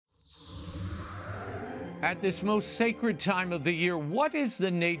At this most sacred time of the year, what is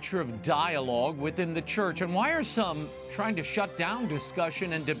the nature of dialogue within the church, and why are some trying to shut down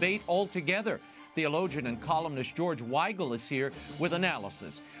discussion and debate altogether? Theologian and columnist George Weigel is here with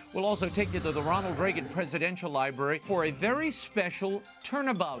analysis. We'll also take you to the Ronald Reagan Presidential Library for a very special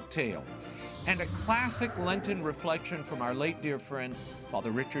turnabout tale and a classic Lenten reflection from our late dear friend,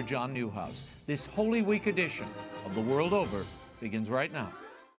 Father Richard John Neuhaus. This Holy Week edition of The World Over begins right now.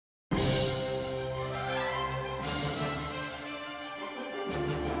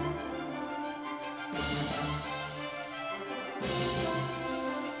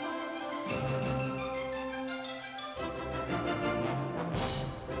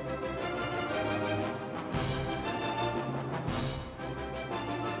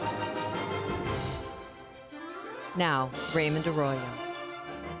 Now, Raymond Arroyo.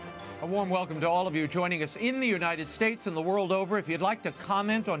 A warm welcome to all of you joining us in the United States and the world over. If you'd like to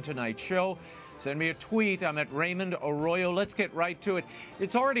comment on tonight's show, send me a tweet. I'm at Raymond Arroyo. Let's get right to it.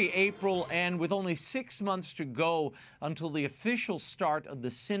 It's already April, and with only 6 months to go until the official start of the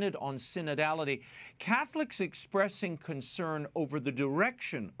Synod on Synodality, Catholics expressing concern over the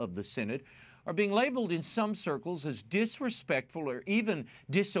direction of the Synod are being labeled in some circles as disrespectful or even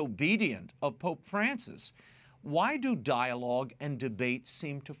disobedient of Pope Francis. Why do dialogue and debate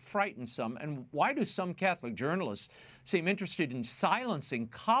seem to frighten some, and why do some Catholic journalists seem interested in silencing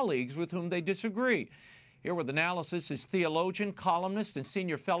colleagues with whom they disagree? Here with analysis is theologian, columnist, and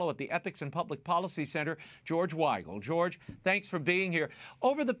senior fellow at the Ethics and Public Policy Center, George Weigel. George, thanks for being here.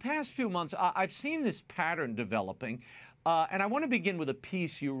 Over the past few months, I've seen this pattern developing, and I want to begin with a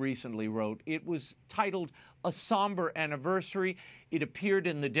piece you recently wrote. It was titled A Somber Anniversary. It appeared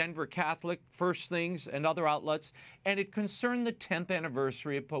in the Denver Catholic, First Things, and other outlets, and it concerned the 10th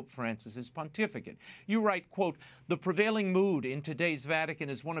anniversary of Pope Francis's pontificate. You write, quote, "The prevailing mood in today's Vatican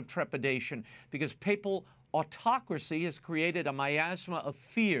is one of trepidation because papal autocracy has created a miasma of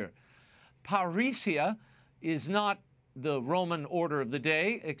fear. Parousia is not the Roman order of the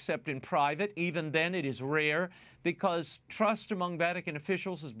day, except in private. Even then, it is rare because trust among Vatican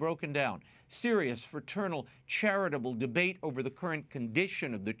officials has broken down. Serious, fraternal, charitable debate over the current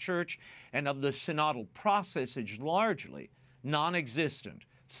condition of the Church and of the synodal process is largely non-existent.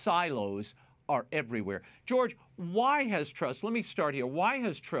 Silos are everywhere." George, why has trust, let me start here, why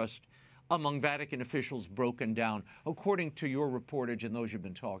has trust among Vatican officials broken down, according to your reportage and those you've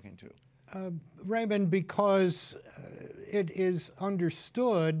been talking to? Raymond, because it is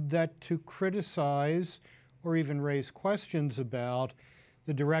understood that to criticize or even raise questions about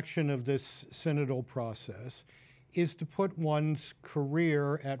the direction of this synodal process is to put one's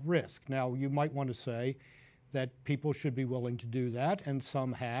career at risk. Now, you might want to say that people should be willing to do that, and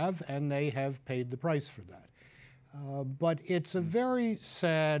some have, and they have paid the price for that. But it's a very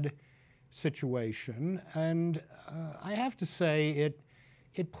sad situation, and I have to say it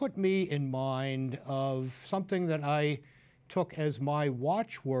put me in mind of something that I took as my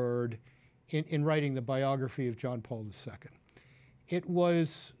watchword in writing the biography of John Paul II. It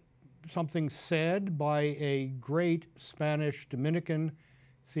was something said by a great Spanish Dominican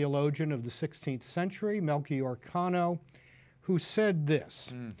theologian of the 16th century, Melchior Cano, who said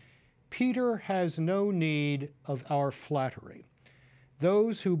this, "Peter has no need of our flattery.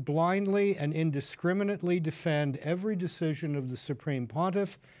 Those who blindly and indiscriminately defend every decision of the Supreme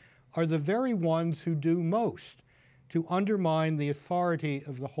Pontiff are the very ones who do most to undermine the authority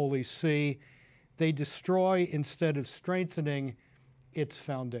of the Holy See. They destroy instead of strengthening its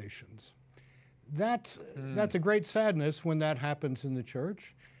foundations." That's a great sadness when that happens in the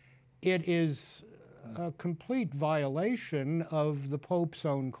Church. It is a complete violation of the Pope's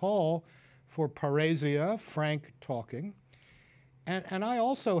own call for parousia, frank talking. And I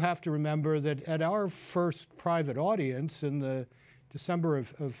also have to remember that at our first private audience in the December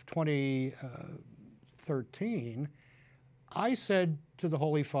of 2013, I said to the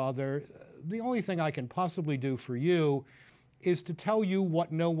Holy Father, the only thing I can possibly do for you is to tell you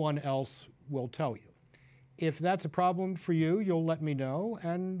what no one else will tell you. If that's a problem for you, you'll let me know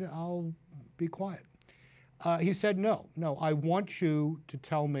and I'll be quiet. He said, no, I want you to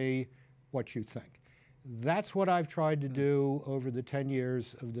tell me what you think. That's what I've tried to do over the 10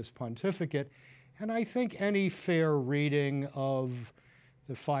 years of this pontificate, and I think any fair reading of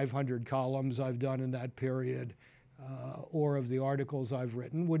the 500 columns I've done in that period or of the articles I've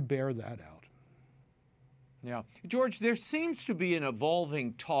written would bear that out. Yeah. George, there seems to be an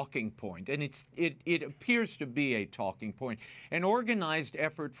evolving talking point, and it appears to be a talking point, an organized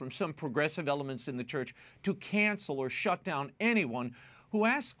effort from some progressive elements in the Church to cancel or shut down anyone who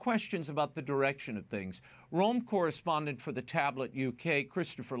asked questions about the direction of things. Rome correspondent for the Tablet UK,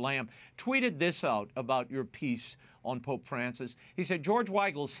 Christopher Lamb, tweeted this out about your piece on Pope Francis. He said, George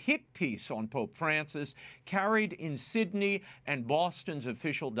Weigel's hit piece on Pope Francis, carried in Sydney and Boston's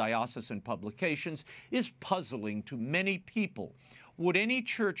official diocesan publications, is puzzling to many people. Would any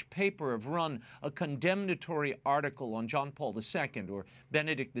church paper have run a condemnatory article on John Paul II or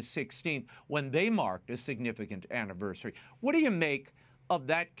Benedict XVI when they marked a significant anniversary? What do you make of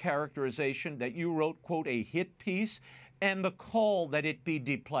that characterization that you wrote, quote, a hit piece, and the call that it be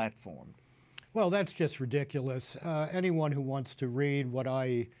deplatformed? Well, that's just ridiculous. Anyone who wants to read what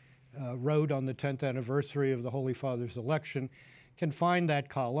I wrote on the 10th anniversary of the Holy Father's election can find that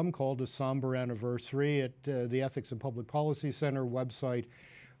column called A Somber Anniversary at the Ethics and Public Policy Center website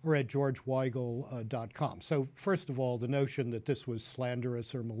or at georgeweigel.com. So first of all, the notion that this was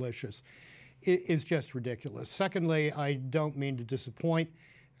slanderous or malicious is just ridiculous. Secondly, I don't mean to disappoint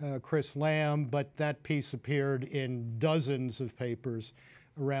Chris Lamb, but that piece appeared in dozens of papers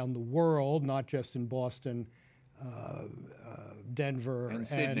around the world, not just in Boston, Denver,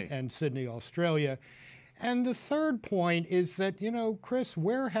 and Sydney, Australia. And the third point is that, you know, Chris,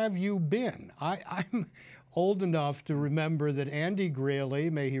 where have you been? I'm old enough to remember that Andy Greeley,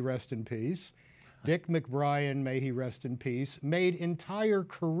 may he rest in peace, Dick McBrien, may he rest in peace, made entire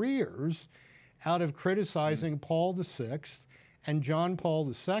careers out of criticizing Paul VI and John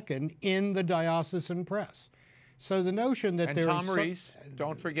Paul II in the diocesan press. So the notion that and Tom Rees,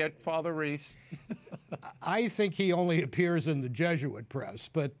 don't forget Father Rees. I think he only appears in the Jesuit press,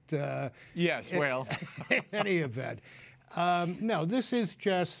 but yes, well, in any event, no. This is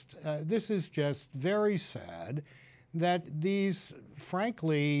just very sad that these,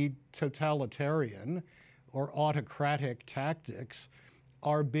 frankly, totalitarian or autocratic tactics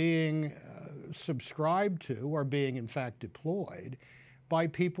are being subscribed to, or being in fact deployed by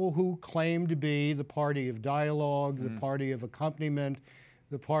people who claim to be the party of dialogue, the party of accompaniment,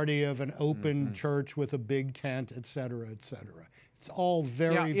 the party of an open church with a big tent, et cetera, et cetera. It's all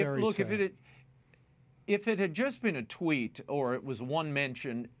very, very sad. If it had just been a tweet or it was one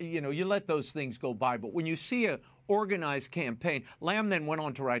mention, you know, you let those things go by. But when you see a organized campaign, Lamb then went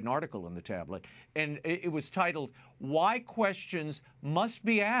on to write an article in the Tablet, and it was titled, Why Questions Must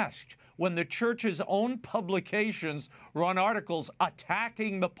Be Asked When the Church's Own Publications Run Articles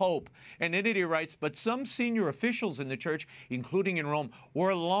Attacking the Pope. And in it he writes, but some senior officials in the Church, including in Rome,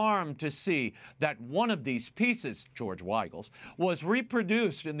 were alarmed to see that one of these pieces, George Weigel's, was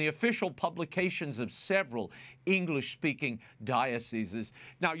reproduced in the official publications of several English-speaking dioceses.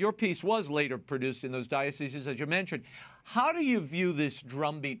 Now, your piece was later produced in those dioceses, as you mentioned. How do you view this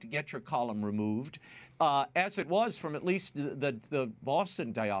drumbeat to get your column removed, as it was from at least the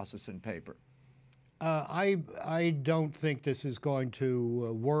Boston diocesan paper? I don't think this is going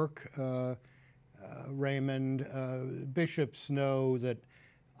to work, Raymond. Bishops know that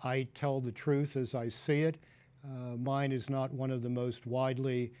I tell the truth as I see it. Mine is not one of the most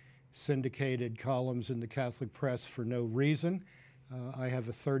widely syndicated columns in the Catholic press for no reason. I have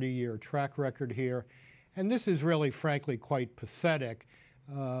a 30-year track record here. And this is really, frankly, quite pathetic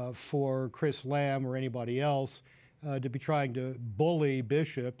for Chris Lamb or anybody else to be trying to bully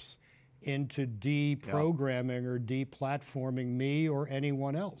bishops into deprogramming or deplatforming me or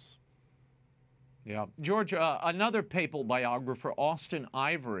anyone else. Yeah. George, another papal biographer, Austin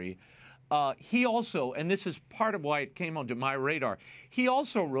Ivory, he also, and this is part of why it came onto my radar, he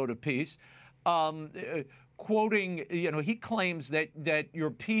also wrote a piece quoting, you know, he claims that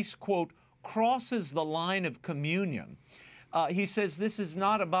your piece, quote, crosses the line of communion. He says this is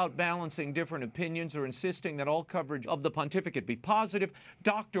not about balancing different opinions or insisting that all coverage of the pontificate be positive.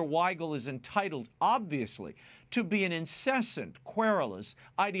 Dr. Weigel is entitled, obviously, to be an incessant, querulous,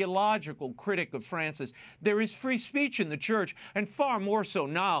 ideological critic of Francis. There is free speech in the Church, and far more so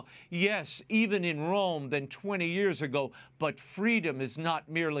now, yes, even in Rome, than 20 years ago, but freedom is not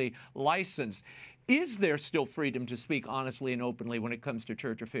merely license. Is there still freedom to speak honestly and openly when it comes to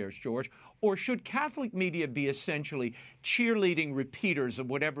church affairs, George? Or should Catholic media be essentially cheerleading repeaters of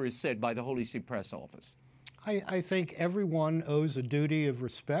whatever is said by the Holy See Press Office? I think everyone owes a duty of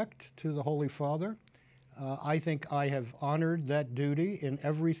respect to the Holy Father. I think I have honored that duty in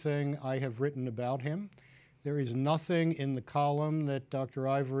everything I have written about him. There is nothing in the column that Dr.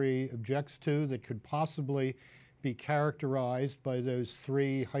 Ivory objects to that could possibly be characterized by those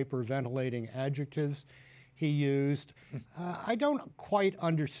three hyperventilating adjectives he used. I don't quite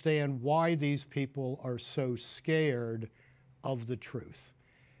understand why these people are so scared of the truth.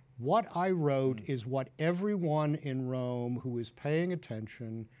 What I wrote is what everyone in Rome who is paying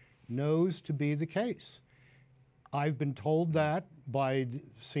attention knows to be the case. I've been told that by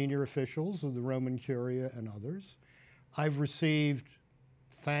senior officials of the Roman Curia and others. I've received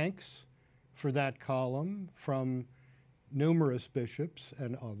thanks for that column from numerous bishops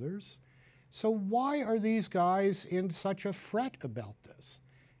and others. So why are these guys in such a fret about this?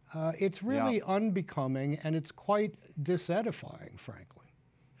 It's really unbecoming, and it's quite disedifying, frankly.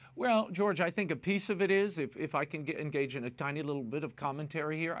 Well, George, I think a piece of it is, if I can engage in a tiny little bit of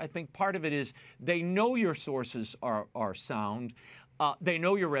commentary here, I think part of it is they know your sources are sound. They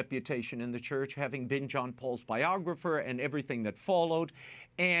know your reputation in the church, having been John Paul's biographer and everything that followed.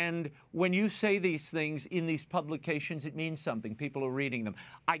 And when you say these things in these publications, it means something. People are reading them.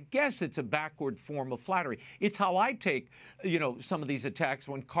 I guess it's a backward form of flattery. It's how I take, some of these attacks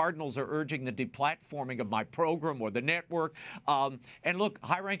when cardinals are urging the deplatforming of my program or the network. And look,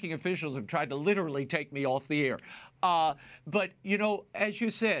 high-ranking officials have tried to literally take me off the air. But, as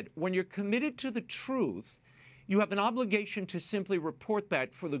you said, when you're committed to the truth, you have an obligation to simply report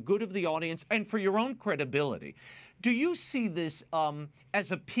that for the good of the audience and for your own credibility. Do you see this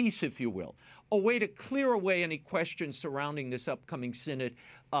as a piece, if you will, a way to clear away any questions surrounding this upcoming synod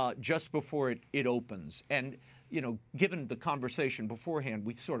just before it opens? And, given the conversation beforehand,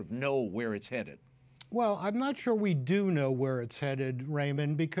 we sort of know where it's headed. Well, I'm not sure we do know where it's headed,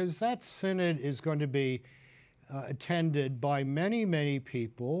 Raymond, because that synod is going to be attended by many, many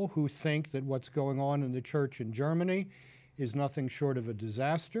people who think that what's going on in the church in Germany is nothing short of a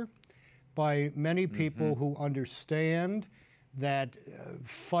disaster, by many people who understand that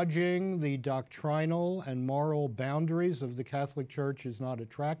fudging the doctrinal and moral boundaries of the Catholic Church is not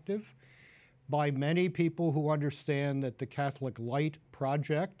attractive, by many people who understand that the Catholic Light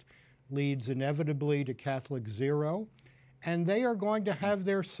project leads inevitably to Catholic Zero, and they are going to have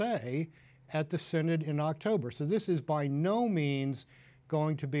their say at the Synod in October. So this is by no means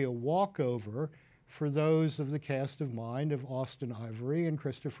going to be a walkover for those of the cast of mind of Austin Ivory and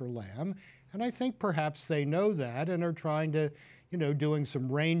Christopher Lamb. And I think perhaps they know that and are trying to, doing some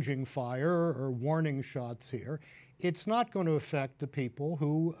ranging fire or warning shots here. It's not going to affect the people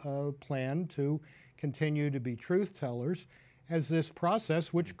who plan to continue to be truth tellers as this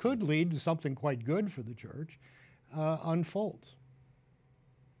process, which could lead to something quite good for the church, unfolds.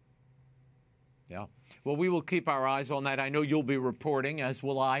 Yeah. Well, we will keep our eyes on that. I know you'll be reporting, as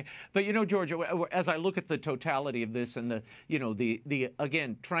will I. But, George, as I look at the totality of this and the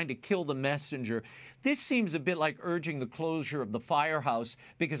again, trying to kill the messenger, this seems a bit like urging the closure of the firehouse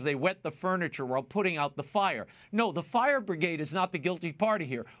because they wet the furniture while putting out the fire. No, the fire brigade is not the guilty party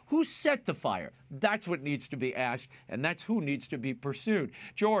here. Who set the fire? That's what needs to be asked, and that's who needs to be pursued.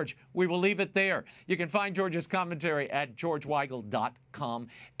 George, we will leave it there. You can find George's commentary at georgeweigel.com.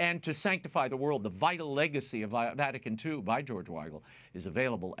 And To Sanctify the World, The Vital Legacy of Vatican II by George Weigel is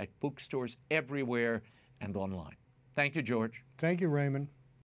available at bookstores everywhere and online. Thank you, George. Thank you, Raymond.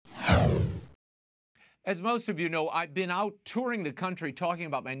 As most of you know, I've been out touring the country talking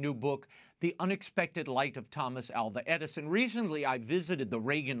about my new book, The Unexpected Light of Thomas Alva Edison. Recently, I visited the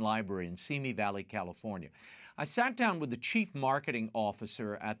Reagan Library in Simi Valley, California. I sat down with the chief marketing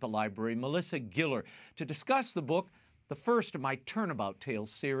officer at the library, Melissa Giller, to discuss the book, the first of my Turnabout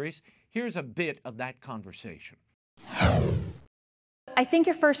Tales series. Here's a bit of that conversation. I think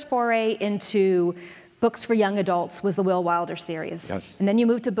your first foray into books for young adults was the Will Wilder series. Yes. And then you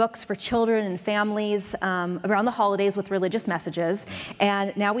moved to books for children and families around the holidays with religious messages.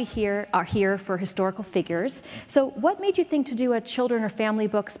 And now we are here for historical figures. So what made you think to do a children or family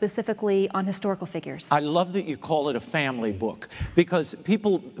book specifically on historical figures? I love that you call it a family book because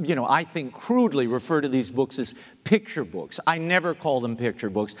people, I think crudely refer to these books as picture books. I never call them picture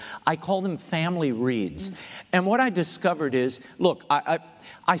books. I call them family reads. And what I discovered is, look,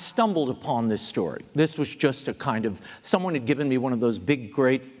 I stumbled upon this story. This was just a kind of, someone had given me one of those big,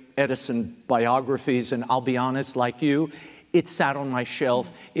 great Edison biographies, and I'll be honest, like you, it sat on my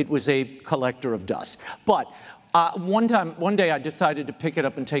shelf. It was a collector of dust. But one day I decided to pick it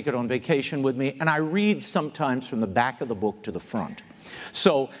up and take it on vacation with me, and I read sometimes from the back of the book to the front.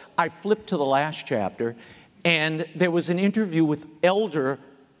 So I flipped to the last chapter, and there was an interview with Elder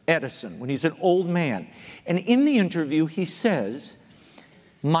Edison when he's an old man. And in the interview, he says,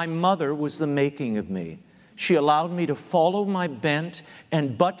 "My mother was the making of me. She allowed me to follow my bent,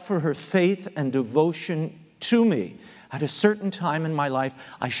 and but for her faith and devotion to me, at a certain time in my life,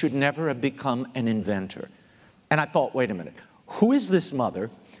 I should never have become an inventor." And I thought, wait a minute, who is this mother?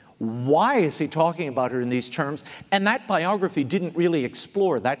 Why is he talking about her in these terms? And that biography didn't really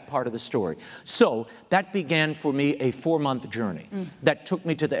explore that part of the story. So that began for me a 4-month journey that took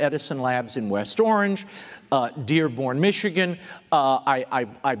me to the Edison Labs in West Orange, Dearborn, Michigan.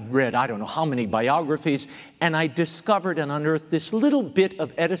 I read, I don't know how many biographies, and I discovered and unearthed this little bit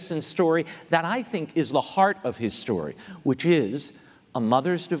of Edison's story that I think is the heart of his story, which is a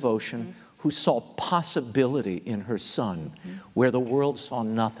mother's devotion who saw possibility in her son where the world saw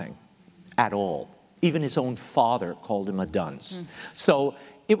nothing at all. Even his own father called him a dunce. So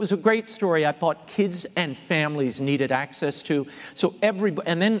it was a great story I thought kids and families needed access to. So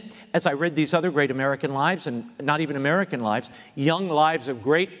and then as I read these other great American lives, and not even American lives, young lives of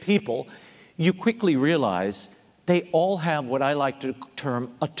great people, you quickly realize they all have what I like to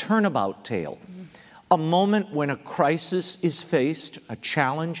term a turnabout tale. A moment when a crisis is faced, a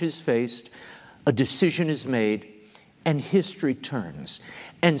challenge is faced, a decision is made, and history turns.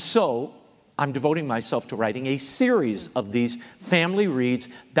 And so I'm devoting myself to writing a series of these family reads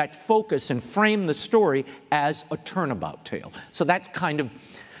that focus and frame the story as a turnabout tale. So that's kind of,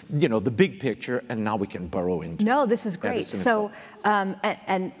 you know, the big picture, and now we can burrow into. No, this is great. So,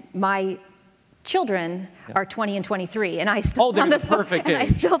 and my children are 20 and 23, and I still found this book, and I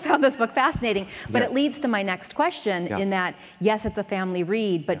still found this book fascinating. But it leads to my next question in that, yes, it's a family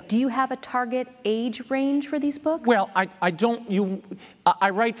read, but do you have a target age range for these books? Well, I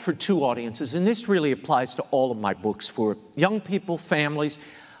write for 2 audiences, and this really applies to all of my books, for young people, families.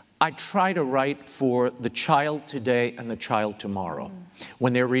 I try to write for the child today and the child tomorrow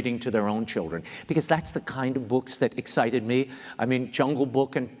when they're reading to their own children, because that's the kind of books that excited me. I mean, Jungle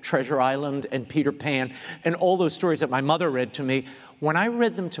Book and Treasure Island and Peter Pan and all those stories that my mother read to me, when I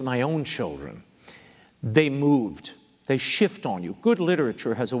read them to my own children, they moved. They shift on you. Good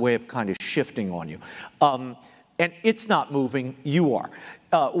literature has a way of kind of shifting on you. And it's not moving, you are.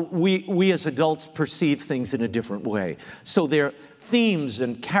 We as adults perceive things in a different way. So there are themes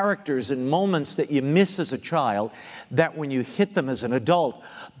and characters and moments that you miss as a child that when you hit them as an adult,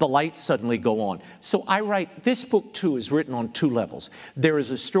 the lights suddenly go on. So I write, this book too is written on 2 levels. There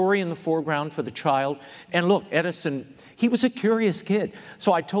is a story in the foreground for the child. And look, Edison, he was a curious kid.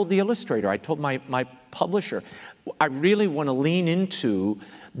 So I told the illustrator, I told my publisher, I really want to lean into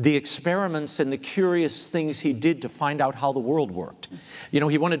the experiments and the curious things he did to find out how the world worked. You know,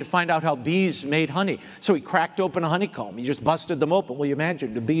 he wanted to find out how bees made honey, so he cracked open a honeycomb. He just busted them open. Well, you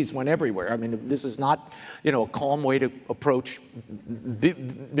imagine the bees went everywhere. I mean, this is not, you know, a calm way to approach,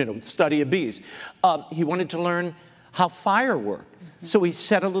 study of bees. He wanted to learn how fire worked. So he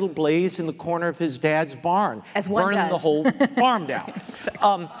set a little blaze in the corner of his dad's barn, burned the whole farm down. So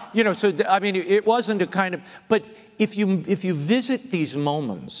I mean, it wasn't a kind of, but if you visit these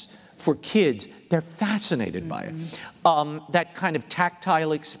moments for kids, they're fascinated by it. That kind of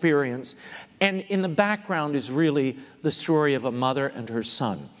tactile experience. And in the background is really the story of a mother and her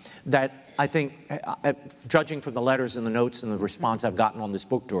son that I think, judging from the letters and the notes and the response I've gotten on this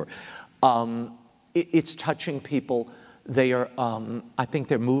book tour, it's touching people. They are, I think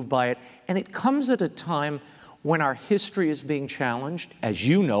they're moved by it. And it comes at a time when our history is being challenged, as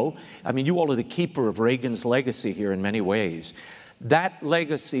you know. I mean, you all are the keeper of Reagan's legacy here in many ways. That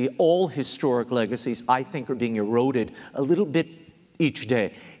legacy, all historic legacies, I think are being eroded a little bit each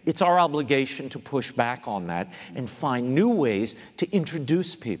day. It's our obligation to push back on that and find new ways to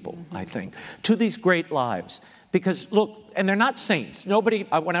introduce people, I think, to these great lives. Because, look, and they're not saints. Nobody,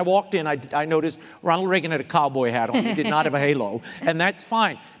 when I walked in, I noticed Ronald Reagan had a cowboy hat on. He did not have a halo, and that's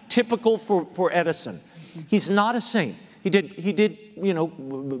fine. Typical for Edison. He's not a saint. He did,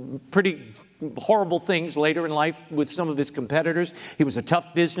 pretty horrible things later in life with some of his competitors. He was a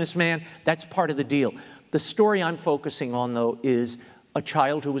tough businessman. That's part of the deal. The story I'm focusing on, though, is a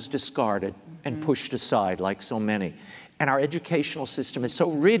child who was discarded and pushed aside, like so many. And our educational system is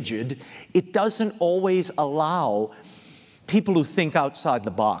so rigid, it doesn't always allow people who think outside the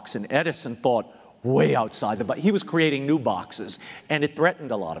box. And Edison thought way outside the box. He was creating new boxes, and it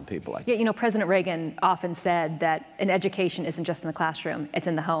threatened a lot of people, I think. Yeah, President Reagan often said that an education isn't just in the classroom, it's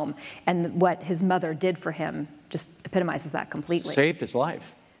in the home. And what his mother did for him just epitomizes that completely. Saved his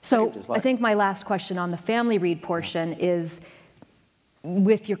life. So I think my last question on the family read portion is,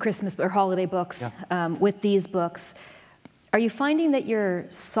 with your Christmas or holiday books, with these books, are you finding that you're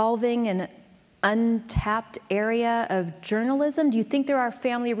solving an untapped area of journalism? Do you think there are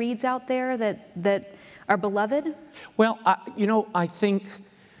family reads out there that are beloved? Well, I think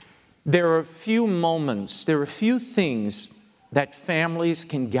there are a few moments, there are a few things that families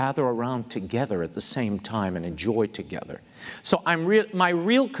can gather around together at the same time and enjoy together. So my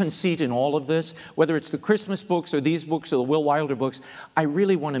real conceit in all of this, whether it's the Christmas books or these books or the Will Wilder books, I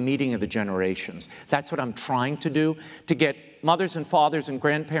really want a meeting of the generations. That's what I'm trying to do, to get mothers and fathers and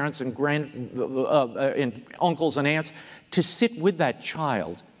grandparents and and uncles and aunts to sit with that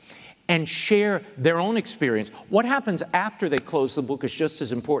child and share their own experience. What happens after they close the book is just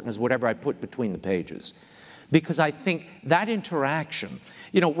as important as whatever I put between the pages. Because I think that interaction,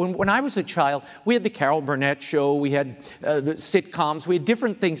 when I was a child, we had the Carol Burnett show, we had the sitcoms, we had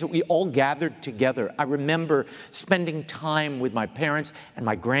different things that we all gathered together. I remember spending time with my parents and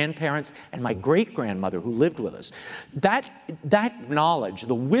my grandparents and my great-grandmother who lived with us. That knowledge,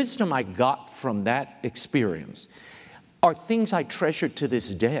 the wisdom I got from that experience are things I treasure to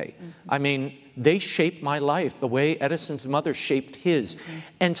this day. I mean, they shaped my life the way Edison's mother shaped his.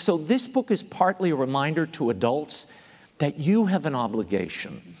 And so this book is partly a reminder to adults that you have an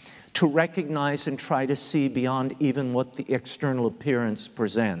obligation to recognize and try to see beyond even what the external appearance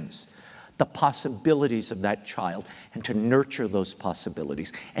presents, the possibilities of that child, and to nurture those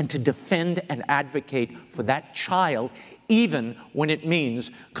possibilities, and to defend and advocate for that child, even when it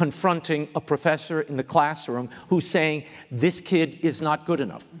means confronting a professor in the classroom who's saying, this kid is not good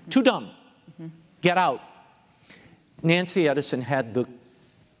enough, too dumb, get out. Nancy Edison had the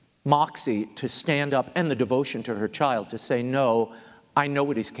moxie to stand up and the devotion to her child to say, no, I know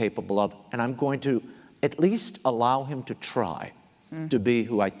what he's capable of, and I'm going to at least allow him to try to be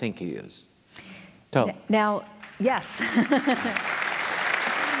who I think he is. So. Now, yes.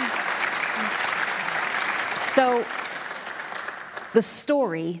 So the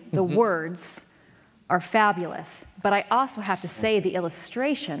story, the words are fabulous, but I also have to say the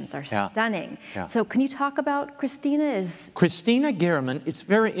illustrations are stunning. Yeah. So can you talk about Christina? Christina Gehrman, it's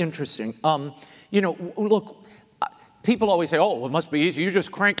very interesting. Look, people always say, oh, it must be easy.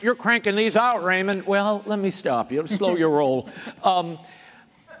 You're cranking these out, Raymond. Well, let me stop you. Slow your roll.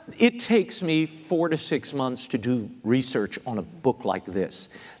 It takes me 4 to 6 months to do research on a book like this.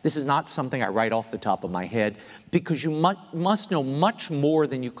 This is not something I write off the top of my head, because you must know much more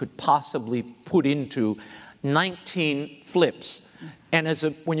than you could possibly put into 19 flips. And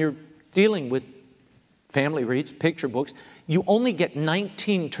when you're dealing with family reads, picture books, you only get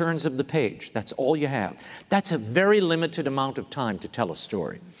 19 turns of the page. That's all you have. That's a very limited amount of time to tell a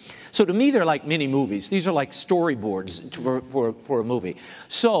story. So to me, they're like mini movies. These are like storyboards for a movie.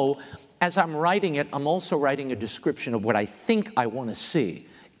 So as I'm writing it, I'm also writing a description of what I think I want to see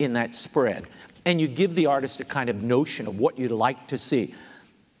in that spread. And you give the artist a kind of notion of what you'd like to see.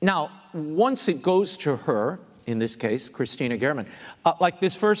 Now, once it goes to her, in this case, Christina Gehrman, like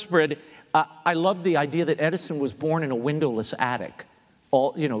this first spread, I love the idea that Edison was born in a windowless attic.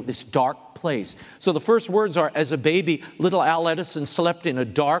 This dark place. So the first words are, as a baby, little Al Edison slept in a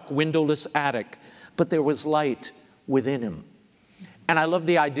dark, windowless attic, but there was light within him. And I love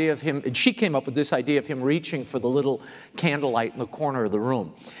the idea of him, and she came up with this idea of him reaching for the little candlelight in the corner of the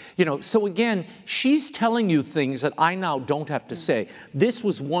room. So again, she's telling you things that I now don't have to say. This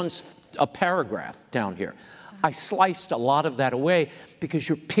was once a paragraph down here. I sliced a lot of that away because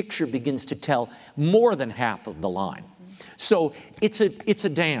your picture begins to tell more than half of the line. So it's a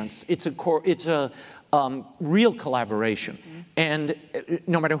dance. It's a real collaboration. And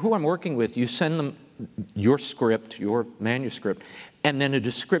no matter who I'm working with, you send them your script, your manuscript, and then a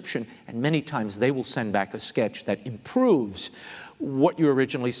description. And many times they will send back a sketch that improves what you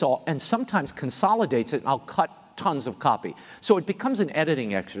originally saw and sometimes consolidates it, and I'll cut tons of copy. So it becomes an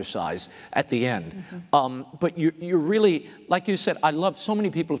editing exercise at the end. But you're really, like you said, I love so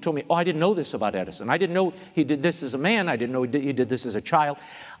many people who told me, oh, I didn't know this about Edison. I didn't know he did this as a man. I didn't know he did this as a child.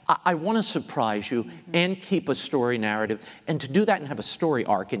 I want to surprise you and keep a story narrative. And to do that and have a story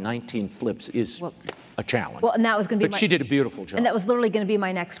arc in 19 flips is a challenge. Well, and that was going to be she did a beautiful job. And that was literally going to be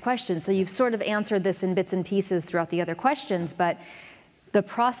my next question. So you've sort of answered this in bits and pieces throughout the other questions, but the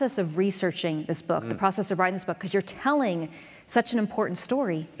process of researching this book, the process of writing this book, because you're telling such an important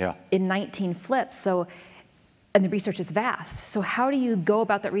story in 19 flips. So, and the research is vast. So how do you go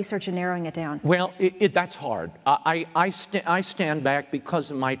about that research and narrowing it down? Well, that's hard. I stand back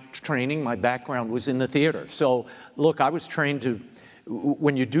because of my training. My background was in the theater. So look, I was trained to,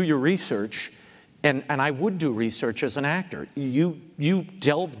 when you do your research, and I would do research as an actor, you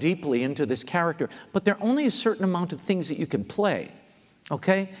delve deeply into this character, but there are only a certain amount of things that you can play.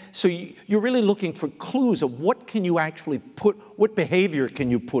 Okay? So you're really looking for clues of what can you actually what behavior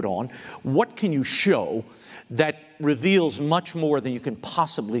can you put on, what can you show that reveals much more than you can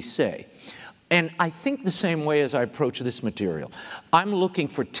possibly say. And I think the same way as I approach this material. I'm looking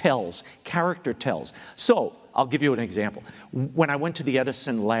for tells, character tells. So I'll give you an example. When I went to the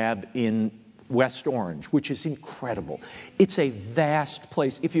Edison lab in West Orange, which is incredible. It's a vast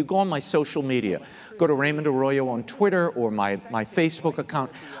place. If you go on my social media, go to Raymond Arroyo on Twitter or my Facebook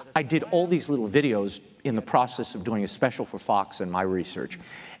account, I did all these little videos in the process of doing a special for Fox and my research,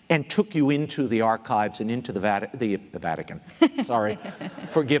 and took you into the archives and into the Vatican. Sorry,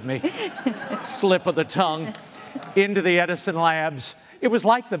 forgive me, slip of the tongue, into the Edison labs. It was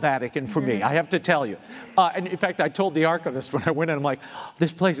like the Vatican for me, I have to tell you. And in fact, I told the archivist when I went in, I'm like,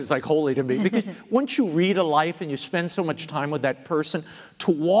 this place is like holy to me. Because once you read a life and you spend so much time with that person,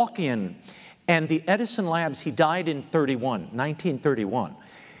 to walk in, and the Edison labs, he died in 1931.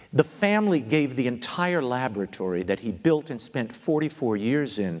 The family gave the entire laboratory that he built and spent 44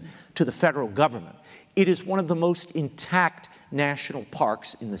 years in to the federal government. It is one of the most intact national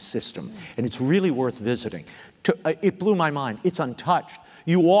parks in the system, and it's really worth visiting. It blew my mind. It's untouched.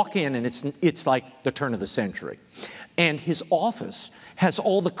 You walk in, and it's like the turn of the century. And his office has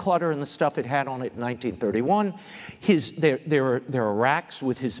all the clutter and the stuff it had on it in 1931. There are racks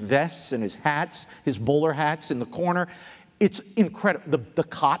with his vests and his hats, his bowler hats in the corner. It's incredible. The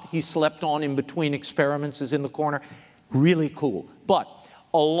cot he slept on in between experiments is in the corner. Really cool. But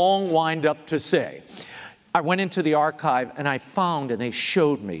a long wind up to say, I went into the archive and I found, and they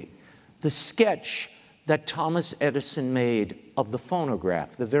showed me, the sketch that Thomas Edison made of the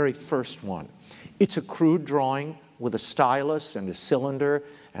phonograph, the very first one. It's a crude drawing with a stylus and a cylinder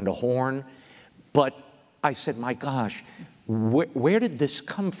and a horn. But I said, my gosh, where did this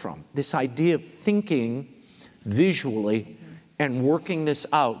come from? This idea of thinking visually and working this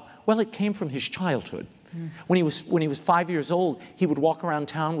out. Well, it came from his childhood. When he was 5 years old, he would walk around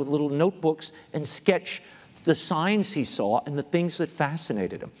town with little notebooks and sketch the signs he saw and the things that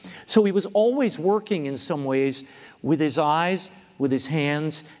fascinated him. So he was always working in some ways with his eyes, with his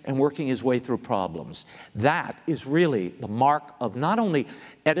hands, and working his way through problems. That is really the mark of not only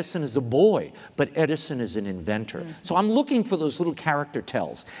Edison as a boy, but Edison as an inventor. So I'm looking for those little character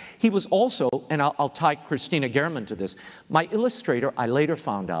tells. He was also, and I'll tie Christina Gehrman to this, my illustrator, I later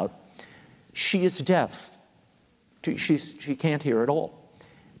found out, she is deaf. She can't hear at all.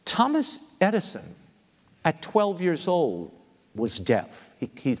 Thomas Edison, at 12 years old, was deaf.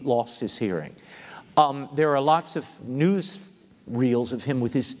 He lost his hearing. There are lots of news reels of him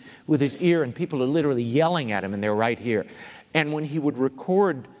with his ear, and people are literally yelling at him, and they're right here. And when he would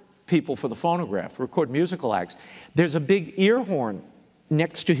record people for the phonograph, record musical acts, there's a big ear horn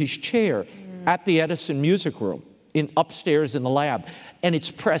next to his chair at the Edison Music Room, upstairs in the lab, and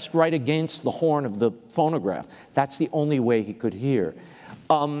it's pressed right against the horn of the phonograph. That's the only way he could hear.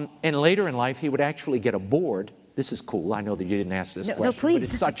 And later in life, he would actually get a board. This is cool. I know that you didn't ask this question, please. but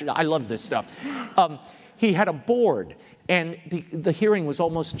it's such. I love this stuff. He had a board, and the hearing was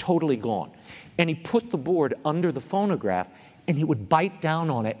almost totally gone. And he put the board under the phonograph, and he would bite down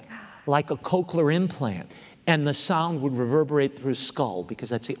on it like a cochlear implant, and the sound would reverberate through his skull, because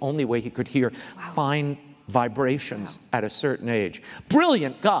that's the only way he could hear fine vibrations at a certain age.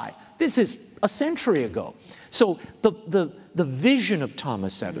 Brilliant guy. This is a century ago. So the vision of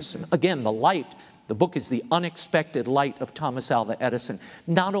Thomas Edison, again, the light, the book is The Unexpected Light of Thomas Alva Edison.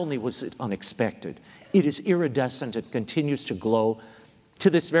 Not only was it unexpected, it is iridescent. It continues to glow to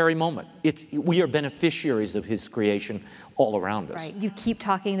this very moment. We are beneficiaries of his creation all around us. Right. You keep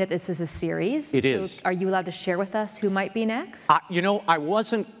talking that this is a series. It is. Are you allowed to share with us who might be next? You know, I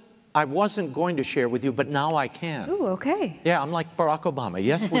wasn't going to share with you, but now I can. Ooh, okay. Yeah, I'm like Barack Obama.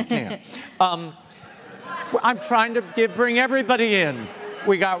 Yes, we can. I'm trying to bring everybody in.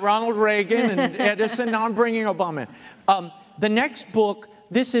 We got Ronald Reagan and Edison. Now I'm bringing Obama in. The next book,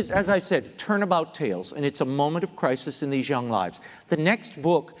 this is, as I said, Turnabout Tales, and it's a moment of crisis in these young lives. The next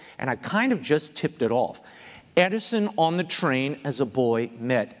book, and I kind of just tipped it off, Edison on the train as a boy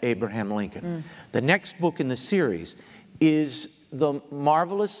met Abraham Lincoln. The next book in the series is The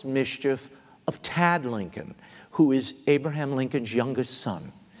Marvelous Mischief of Tad Lincoln, who is Abraham Lincoln's youngest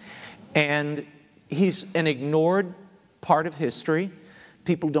son. And he's an ignored part of history.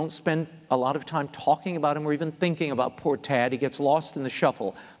 People don't spend a lot of time talking about him or even thinking about poor Tad. He gets lost in the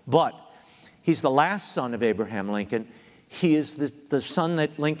shuffle. But he's the last son of Abraham Lincoln. He is the son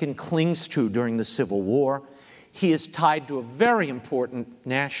that Lincoln clings to during the Civil War. He is tied to a very important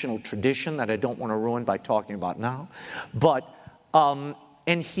national tradition that I don't want to ruin by talking about now. But and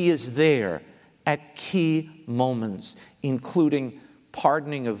he is there at key moments, including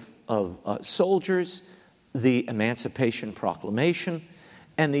pardoning of soldiers, the Emancipation Proclamation,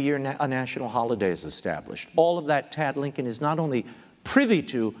 and the year a national holiday is established. All of that Tad Lincoln is not only privy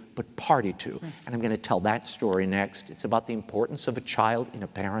to, but party to. And I'm going to tell that story next. It's about the importance of a child in a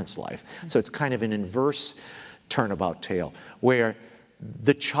parent's life. So it's kind of an inverse turnabout tale, where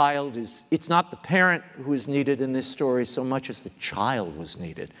the child is, it's not the parent who is needed in this story so much as the child was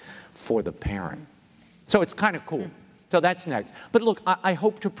needed for the parent. So it's kind of cool. So that's next. But look, I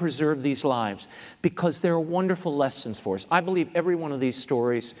hope to preserve these lives because there are wonderful lessons for us. I believe every one of these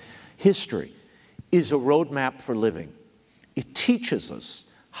stories, history, is a roadmap for living. It teaches us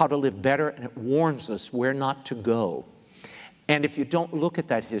how to live better, and it warns us where not to go. And if you don't look at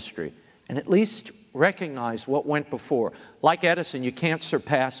that history and at least recognize what went before, like Edison, you can't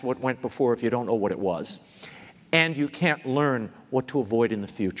surpass what went before if you don't know what it was. And you can't learn what to avoid in the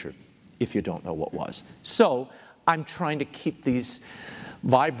future if you don't know what was. So I'm trying to keep these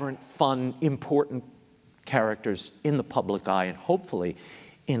vibrant, fun, important characters in the public eye and hopefully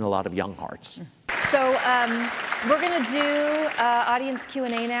in a lot of young hearts. So we're going to do audience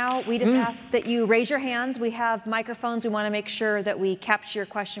Q&A now. We just ask that you raise your hands. We have microphones. We want to make sure that we capture your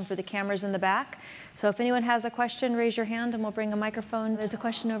question for the cameras in the back. So if anyone has a question, raise your hand and we'll bring a microphone. There's a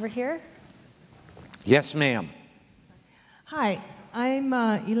question over here. Yes, ma'am. Hi, I'm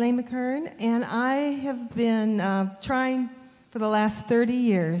Elaine McKern, and I have been trying for the last 30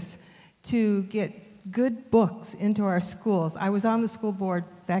 years to get good books into our schools. I was on the school board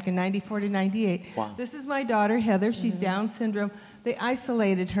back in 94 to 98. Wow. This is my daughter, Heather. She's Down syndrome. They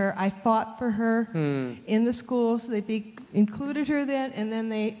isolated her. I fought for her in the schools. They included her then, and then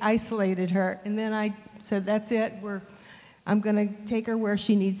they isolated her. And then I said, that's it. I'm going to take her where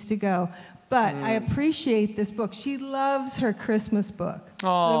she needs to go. But I appreciate this book. She loves her Christmas book,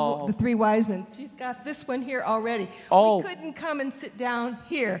 the Three Wise Men. She's got this one here already. Oh. We couldn't come and sit down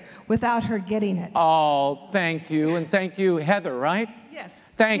here without her getting it. Oh, thank you. And thank you, Heather, right?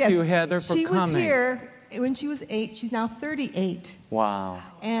 Yes. Thank you, Heather, for coming. She was coming. here when she was 8. She's now 38. Wow.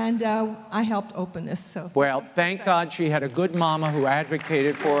 And I helped open this. So. Well, thank God she had a good mama who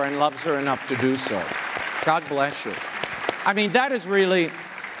advocated for her and loves her enough to do so. God bless you. I mean, that is really...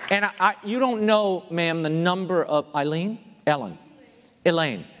 And you don't know, ma'am, the number of... Elaine?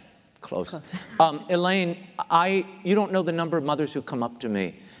 Close. Elaine, you don't know the number of mothers who come up to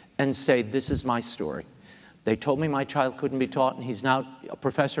me and say, this is my story. They told me my child couldn't be taught, and he's now a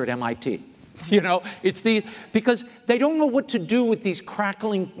professor at MIT. You know, because they don't know what to do with these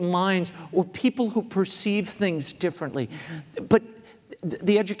crackling minds or people who perceive things differently. But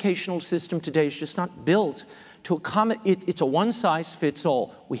the educational system today is just not built to accommodate. It's a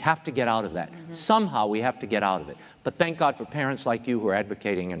one-size-fits-all. We have to get out of that. Somehow we have to get out of it. But thank God for parents like you who are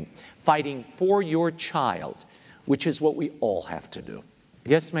advocating and fighting for your child, which is what we all have to do.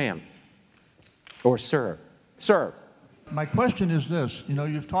 Yes, ma'am. Or sir. Sir. My question is this. You know,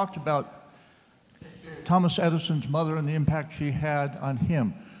 you've talked about Thomas Edison's mother and the impact she had on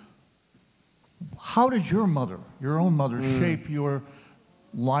him. How did your mother, your own mother, shape your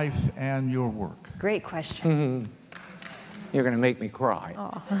life and your work? Great question. You're going to make me cry.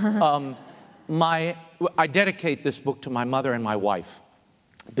 I dedicate this book to my mother and my wife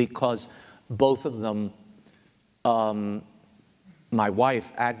because both of them, my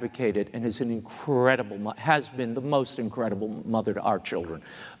wife advocated and is an incredible, has been the most incredible mother to our children.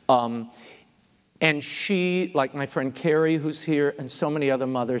 And she, like my friend Carrie, who's here, and so many other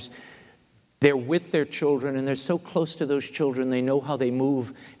mothers, they're with their children, and they're so close to those children. They know how they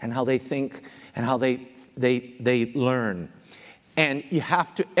move and how they think and how they learn. And you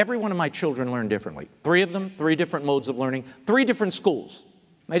have to, every one of my children learn differently. 3 of them, 3 different modes of learning, 3 different schools.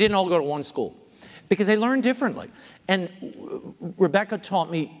 They didn't all go to one school because they learn differently. And Rebecca taught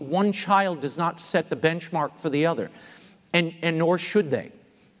me one child does not set the benchmark for the other, and nor should they.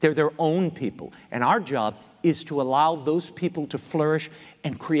 They're their own people. And our job is to allow those people to flourish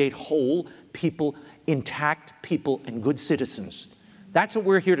and create whole people, intact people, and good citizens. That's what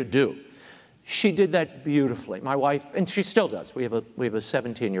we're here to do. She did that beautifully, my wife, and she still does. We have a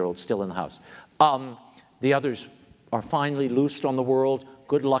 17-year-old still in the house. The others are finally loosed on the world.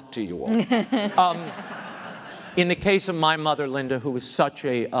 Good luck to you all. In the case of my mother, Linda, who was such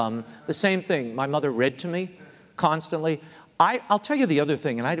a, the same thing. My mother read to me constantly. I'll tell you the other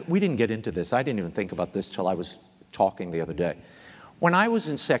thing, and we didn't get into this. I didn't even think about this till I was talking the other day. When I was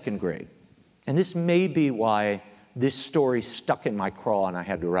in 2nd grade, and this may be why this story stuck in my craw and I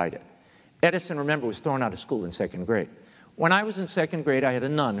had to write it. Edison, remember, was thrown out of school in 2nd grade. When I was in 2nd grade, I had a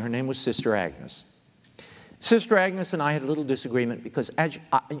nun. Her name was Sister Agnes. Sister Agnes and I had a little disagreement because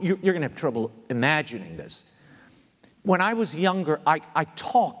you're going to have trouble imagining this. When I was younger, I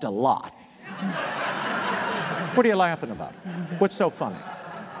talked a lot. What are you laughing about? What's so funny?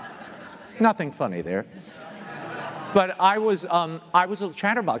 Nothing funny there. But I was a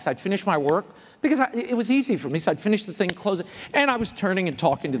chatterbox. I'd finish my work because it was easy for me. So I'd finish the thing, close it, and I was turning and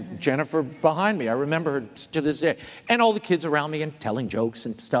talking to Jennifer behind me. I remember her to this day. And all the kids around me and telling jokes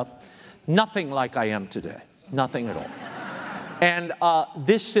and stuff. Nothing like I am today. Nothing at all. And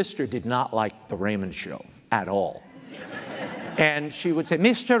this sister did not like the Raymond show at all. And she would say,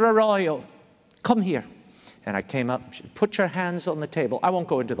 Mr. Arroyo, come here. And I came up, she put your hands on the table. I won't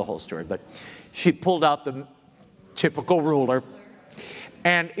go into the whole story, but she pulled out the typical ruler,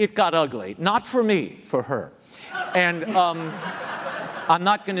 and it got ugly. Not for me, for her. And I'm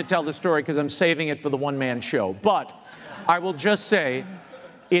not going to tell the story because I'm saving it for the one-man show, but I will just say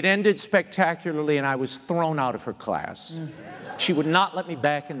it ended spectacularly, and I was thrown out of her class. She would not let me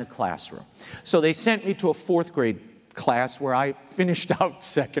back in the classroom. So they sent me to a 4th grade class where I finished out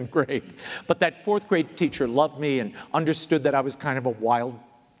 2nd grade. But that 4th grade teacher loved me and understood that I was kind of a wild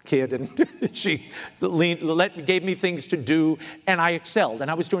kid, and she gave me things to do, and I excelled. And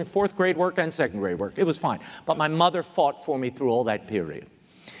I was doing 4th grade work and 2nd grade work. It was fine. But my mother fought for me through all that period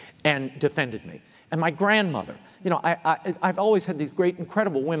and defended me. And my grandmother, you know, I've always had these great,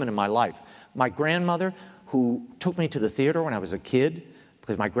 incredible women in my life. My grandmother, who took me to the theater when I was a kid,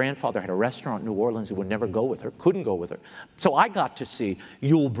 because my grandfather had a restaurant in New Orleans and would never go with her, couldn't go with her. So I got to see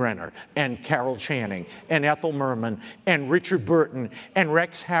Yul Brynner and Carol Channing and Ethel Merman and Richard Burton and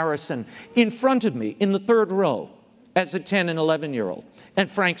Rex Harrison in front of me in the 3rd row as a 10 and 11-year-old, and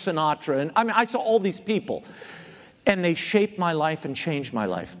Frank Sinatra. And I mean, I saw all these people, and they shaped my life and changed my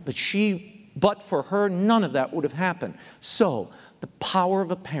life. But for her, none of that would have happened. So the power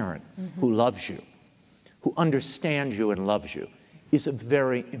of a parent who loves you, who understands you and loves you, is a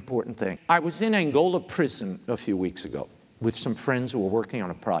very important thing. I was in Angola prison a few weeks ago with some friends who were working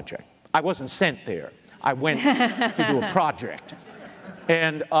on a project. I wasn't sent there. I went to do a project.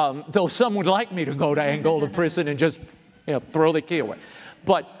 And though some would like me to go to Angola prison and just, you know, throw the key away.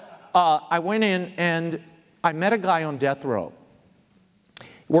 But I went in and I met a guy on death row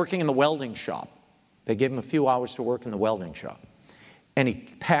working in the welding shop. They gave him a few hours to work in the welding shop. And he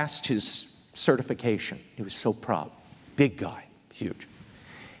passed his certification. He was so proud. Big guy. Huge.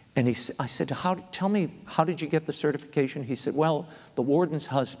 And I said, tell me, how did you get the certification? He said, well, the warden's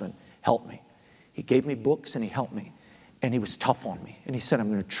husband helped me. He gave me books and he helped me. And he was tough on me. And he said, I'm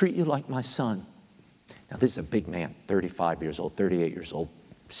going to treat you like my son. Now, this is a big man, 35 years old, 38 years old,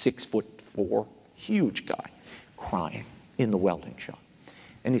 6'4", huge guy, crying in the welding shop.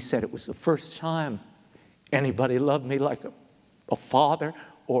 And he said, it was the first time anybody loved me like a father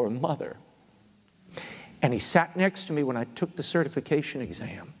or a mother. And he sat next to me when I took the certification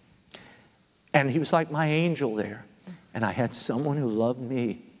exam. And he was like my angel there. And I had someone who loved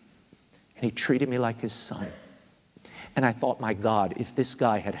me. And he treated me like his son. And I thought, my God, if this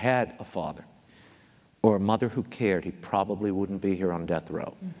guy had had a father or a mother who cared, he probably wouldn't be here on death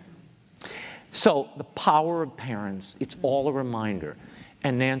row. So the power of parents, it's all a reminder.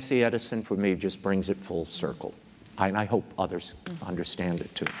 And Nancy Edison, for me, just brings it full circle. And I hope others understand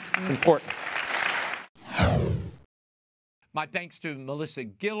it, too. Important. My thanks to Melissa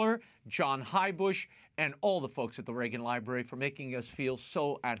Giller, John Highbush, and all the folks at the Reagan Library for making us feel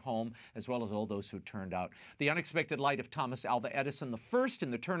so at home, as well as all those who turned out. The Unexpected Light of Thomas Alva Edison, the first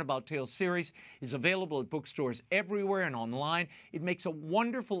in the Turnabout Tales series, is available at bookstores everywhere and online. It makes a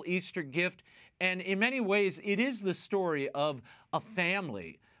wonderful Easter gift, and in many ways, it is the story of a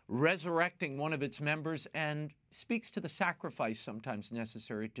family resurrecting one of its members and speaks to the sacrifice sometimes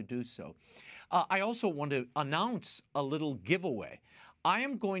necessary to do so. I also want to announce a little giveaway. I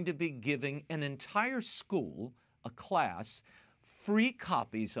am going to be giving an entire school, a class, free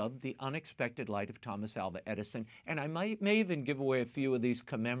copies of The Unexpected Light of Thomas Alva Edison, and I may even give away a few of these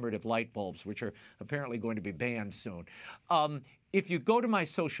commemorative light bulbs, which are apparently going to be banned soon. If you go to my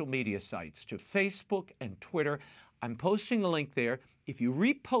social media sites, to Facebook and Twitter, I'm posting the link there. If you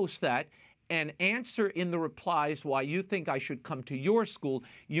repost that and answer in the replies why you think I should come to your school,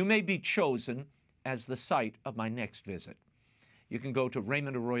 you may be chosen as the site of my next visit. You can go to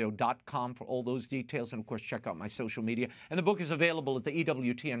RaymondArroyo.com for all those details, and of course check out my social media. And the book is available at the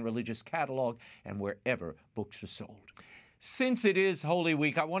EWTN Religious Catalog and wherever books are sold. Since it is Holy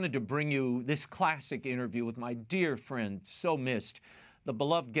Week, I wanted to bring you this classic interview with my dear friend, so missed, the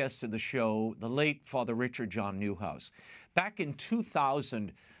beloved guest of the show, the late Father Richard John Neuhaus. Back in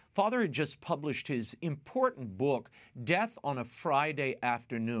 2000, Father had just published his important book, Death on a Friday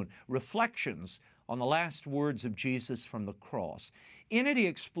Afternoon, Reflections on the Last Words of Jesus from the Cross. In it, he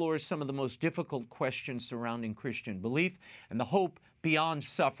explores some of the most difficult questions surrounding Christian belief and the hope beyond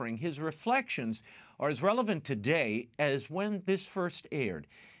suffering. His reflections are as relevant today as when this first aired.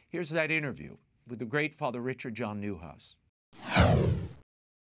 Here's that interview with the great Father Richard John Neuhaus.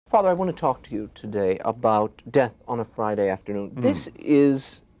 Father, I want to talk to you today about death on a Friday afternoon. This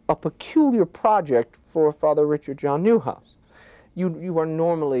is a peculiar project for Father Richard John Neuhaus. You are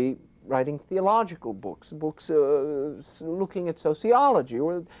normally writing theological books looking at sociology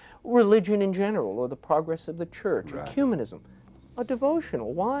or religion in general or the progress of the church, ecumenism. A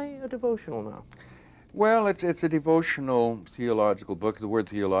devotional. Why a devotional now? Well, it's a devotional theological book. The word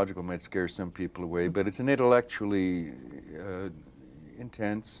theological might scare some people away, but it's an intellectually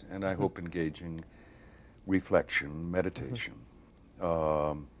intense and I hope engaging reflection, meditation,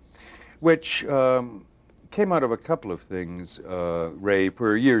 which came out of a couple of things. Ray,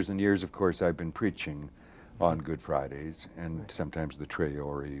 for years and years, of course, I've been preaching on Good Fridays and sometimes the Tre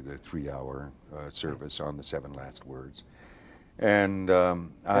Ore, the 3-hour service on the 7 last words. And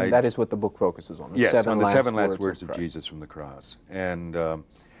that is what the book focuses on. Yes, on the 7 last words of Jesus from the cross. And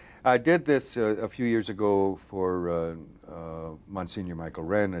I did this a few years ago for Monsignor Michael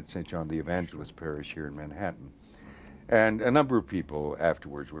Wren at St. John the Evangelist Parish here in Manhattan. And a number of people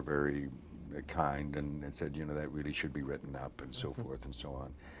afterwards were very kind and said, you know, that really should be written up and so forth and so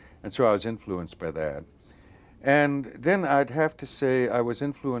on. And so I was influenced by that. And then I'd have to say I was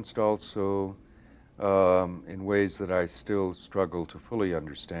influenced also in ways that I still struggle to fully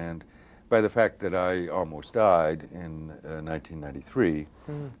understand by the fact that I almost died in 1993.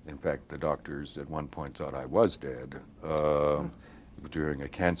 In fact, the doctors at one point thought I was dead during a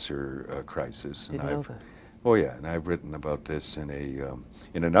cancer crisis. And oh yeah, and I've written about this in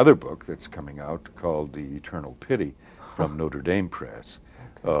another book that's coming out called The Eternal Pity from Notre Dame Press,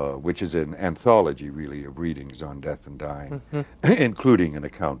 which is an anthology really of readings on death and dying, including an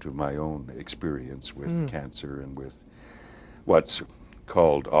account of my own experience with cancer and with what's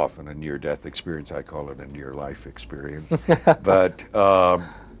called often a near-death experience. I call it a near-life experience. But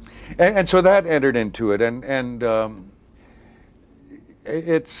and so that entered into it, and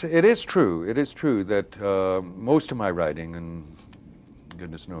it is true that most of my writing, and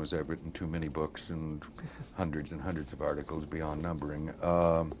goodness knows I've written too many books and hundreds of articles beyond numbering,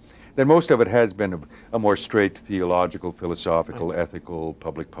 that most of it has been a more straight theological, philosophical, ethical,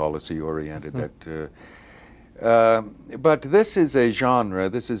 public policy oriented. But this is a genre,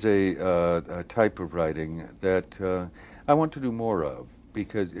 this is a type of writing that I want to do more of,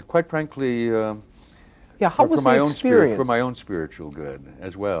 because quite frankly, how was the experience? For my own spiritual good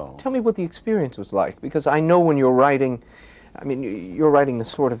as well. Tell me what the experience was like, because I know when you're writing, I mean, you're writing the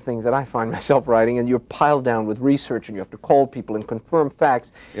sort of things that I find myself writing, and you're piled down with research, and you have to call people and confirm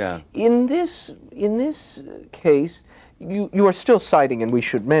facts. Yeah. In this case, you are still citing, and we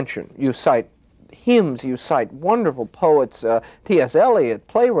should mention, you cite hymns, you cite wonderful poets, T.S. Eliot,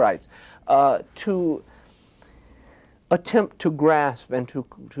 playwrights, to attempt to grasp and to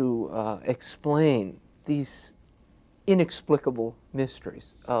explain these inexplicable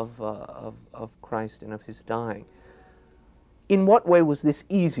mysteries of Christ and of his dying. In what way was this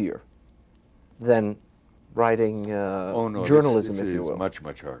easier than writing journalism, this if you will? This is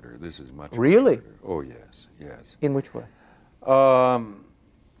much harder. This is much Really? Much harder. Oh, yes, yes. In which way? Well,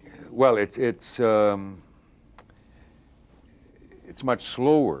 it's much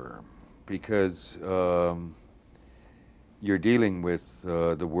slower because you're dealing with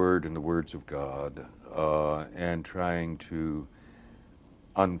the Word and the words of God and trying to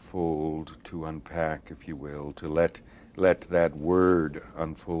unfold, to unpack, if you will, to let that Word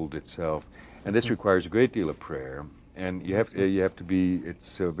unfold itself. And this requires a great deal of prayer, and you have to be.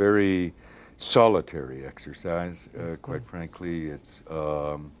 It's a very solitary exercise. Quite frankly, it's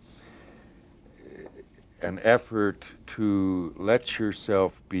an effort to let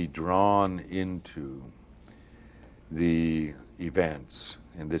yourself be drawn into the events,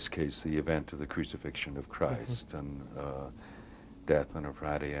 in this case the event of the crucifixion of Christ and death on a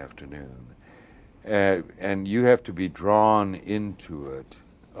Friday afternoon. And you have to be drawn into it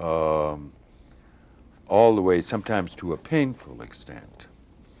all the way, sometimes to a painful extent,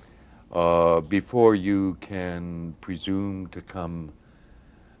 before you can presume to come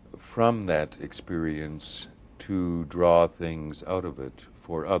from that experience to draw things out of it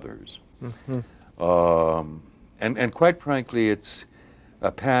for others. And quite frankly, it's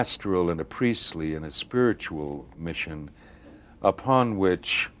a pastoral and a priestly and a spiritual mission upon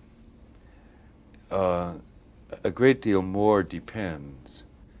which a great deal more depends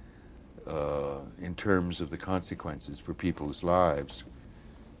in terms of the consequences for people's lives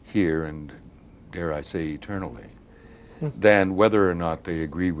here and, dare I say, eternally, than whether or not they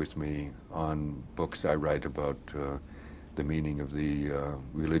agree with me on books I write about the meaning of the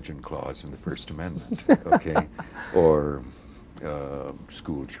religion clause in the First Amendment, okay, or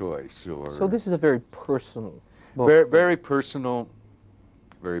school choice. Or So this is a very personal book. very, very personal,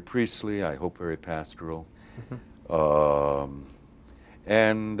 very priestly, I hope very pastoral.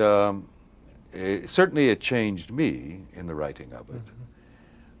 Certainly it changed me in the writing of it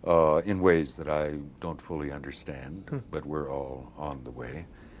in ways that I don't fully understand, but we're all on the way.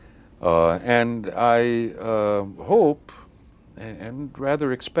 And I hope and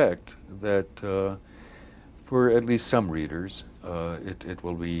rather expect that for at least some readers, it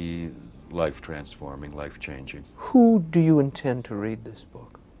will be life-transforming, life-changing. Who do you intend to read this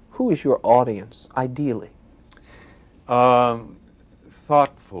book? Who is your audience, ideally?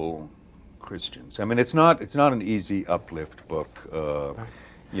 Thoughtful Christians. I mean, it's not an easy uplift book.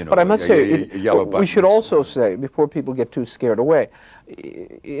 You know, But I must say, yellow we should also say, before people get too scared away,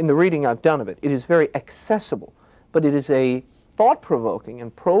 in the reading I've done of it, it is very accessible, but it is a thought-provoking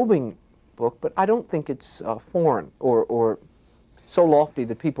and probing book, but I don't think it's foreign or so lofty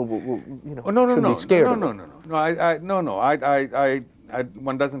that people will should be scared of it.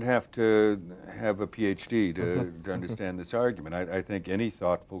 One doesn't have to have a PhD to understand this argument. I think any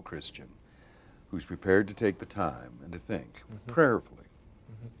thoughtful Christian who's prepared to take the time and to think prayerfully,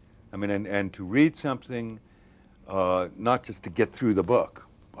 I mean, and to read something, not just to get through the book,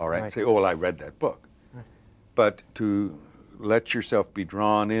 all right, and say, oh, well, I read that book, but to let yourself be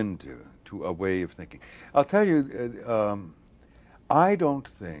drawn into a way of thinking. I'll tell you, I don't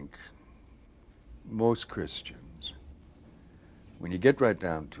think most Christians, when you get right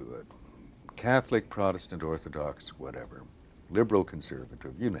down to it, Catholic, Protestant, Orthodox, whatever, liberal,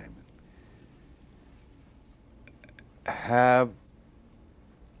 conservative, you name it, have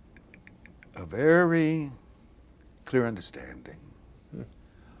a very clear understanding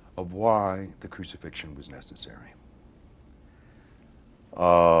of why the crucifixion was necessary.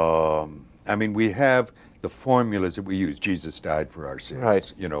 I mean, we have the formulas that we use. Jesus died for our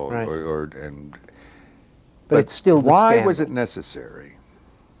sins, you know, but it's still the why standard. was it necessary?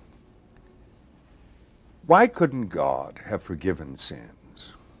 Why couldn't God have forgiven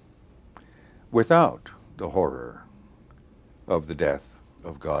sins without the horror of the death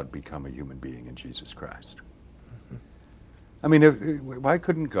of God become a human being in Jesus Christ? I mean, why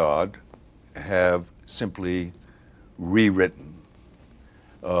couldn't God have simply rewritten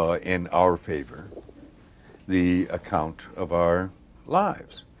in our favor the account of our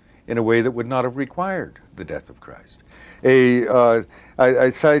lives in a way that would not have required the death of Christ? I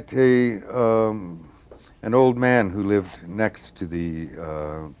cite an old man who lived next to the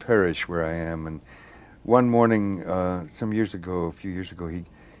parish where I am, and one morning, some years ago, a few years ago,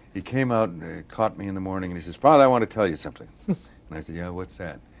 he came out and caught me in the morning, and he says, "Father, I want to tell you something." And I said, "Yeah, what's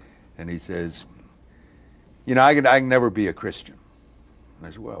that?" And he says, "You know, I can never be a Christian." And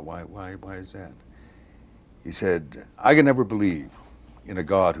I said, "Well, why is that?" He said, "I can never believe in a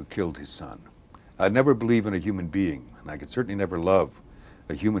God who killed his son. I'd never believe in a human being, and I could certainly never love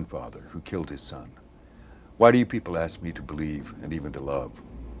a human father who killed his son. Why do you people ask me to believe and even to love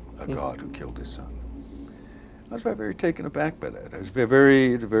a God who killed his son?" I was very taken aback by that. It was a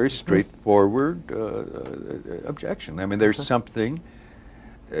very straightforward objection. I mean, there's something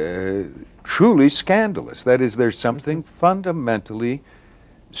truly scandalous. That is, there's something fundamentally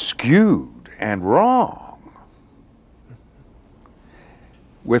skewed and wrong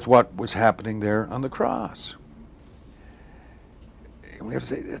with what was happening there on the cross. We have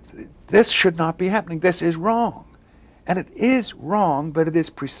to say, this should not be happening. This is wrong. And it is wrong, but it is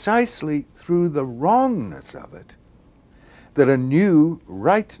precisely through the wrongness of it that a new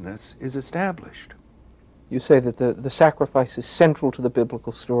rightness is established. You say that the sacrifice is central to the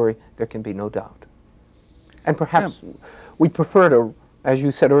biblical story. There can be no doubt. And perhaps we prefer to, as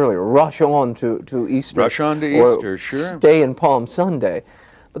you said earlier, rush on to Easter. Rush on to Easter, sure. Stay in Palm Sunday.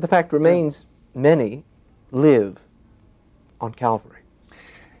 But the fact remains, many live on Calvary.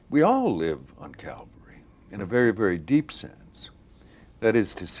 We all live on Calvary in a very deep sense. That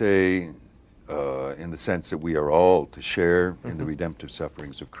is to say, in the sense that we are all to share in the redemptive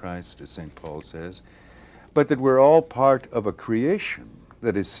sufferings of Christ, as St. Paul says, but that we're all part of a creation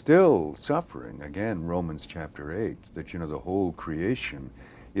that is still suffering. Again, Romans chapter 8, that, you know, the whole creation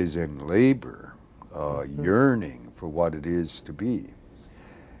is in labor, yearning for what it is to be.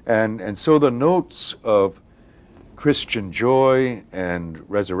 And so the notes of Christian joy and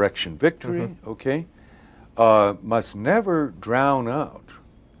resurrection victory, must never drown out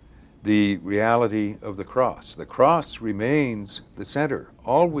the reality of the cross. The cross remains the center,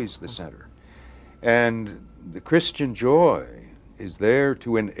 always the center. And the Christian joy is there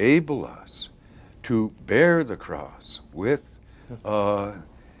to enable us to bear the cross with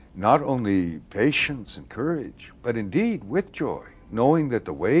not only patience and courage, but indeed with joy, knowing that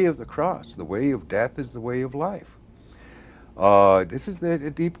the way of the cross, the way of death, is the way of life. This is a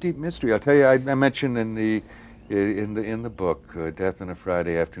deep, deep mystery. I'll tell you, I mentioned in the book, Death on a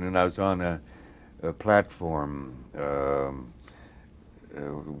Friday Afternoon, I was on a platform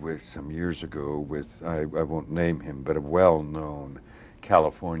with some years ago with, I won't name him, but a well-known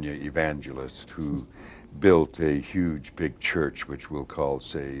California evangelist who built a huge, big church, which we'll call,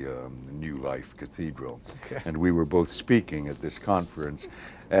 say, New Life Cathedral. Okay. And we were both speaking at this conference.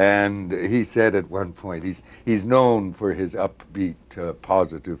 And he said at one point, he's known for his upbeat,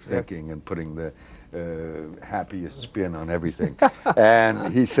 positive thinking, yes, and putting the happiest spin on everything.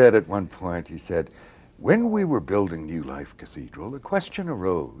 And he said at one point, he said, when we were building New Life Cathedral, the question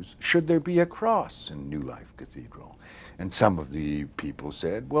arose, should there be a cross in New Life Cathedral? And some of the people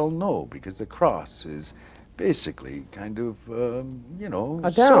said, well, no, because the cross is basically kind of,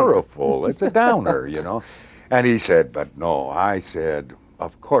 sorrowful. It's a downer, And he said, but no, I said,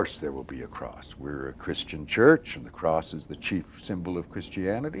 of course there will be a cross. We're a Christian church, and the cross is the chief symbol of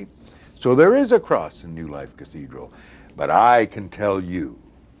Christianity. So there is a cross in New Life Cathedral. But I can tell you,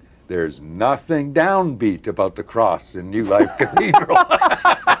 there's nothing downbeat about the cross in New Life Cathedral.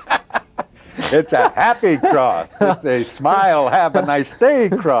 It's a happy cross. It's a smile, have a nice day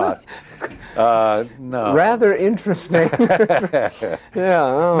cross. No. Rather interesting. Yeah.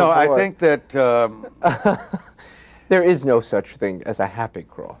 Oh, no, boy. I think that there is no such thing as a happy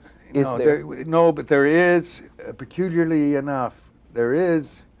cross. Is there? No, but there is, peculiarly enough, there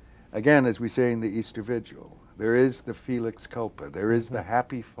is, again, as we say in the Easter Vigil, there is the Felix Culpa. There is the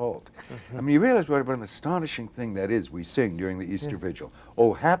happy fault. I mean, you realize what an astonishing thing that is we sing during the Easter Vigil.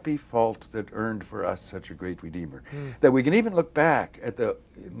 Oh, happy fault that earned for us such a great Redeemer. That we can even look back at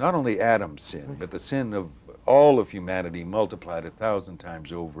not only Adam's sin, but the sin of all of humanity multiplied 1,000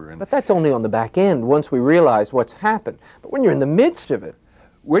 times over. But that's only on the back end, once we realize what's happened. But when you're in the midst of it,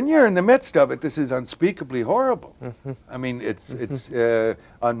 when you're in the midst of it, this is unspeakably horrible. I mean, it's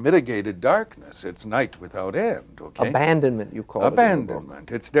unmitigated darkness. It's night without end. Okay. Abandonment, you call it.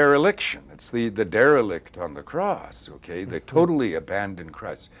 Abandonment. It's dereliction. It's the derelict on the cross. Okay, they totally abandoned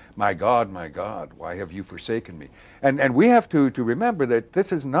Christ. My God, why have you forsaken me? And we have to remember that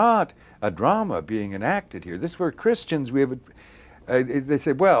this is not a drama being enacted here. This for Christians. We have. They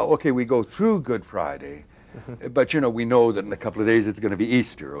say, well, okay, we go through Good Friday. But we know that in a couple of days it's going to be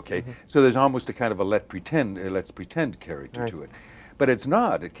Easter, okay? So there's almost a kind of a let's pretend character to it. But it's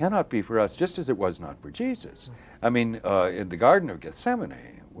not. It cannot be for us, just as it was not for Jesus. I mean, in the Garden of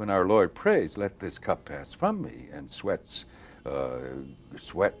Gethsemane, when our Lord prays, let this cup pass from me, and sweat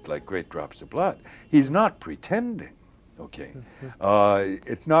like great drops of blood, he's not pretending, okay?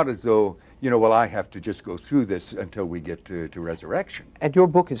 It's not as though, well, I have to just go through this until we get to resurrection. And your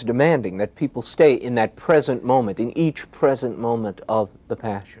book is demanding that people stay in that present moment, in each present moment of the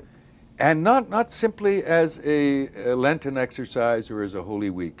Passion. And not simply as a Lenten exercise or as a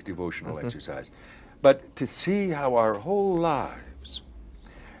Holy Week devotional exercise, but to see how our whole lives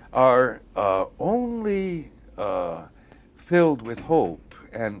are only filled with hope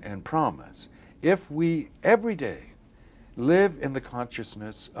and promise if we every day live in the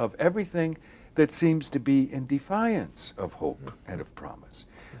consciousness of everything that seems to be in defiance of hope and of promise.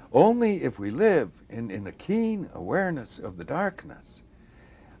 Only if we live in the keen awareness of the darkness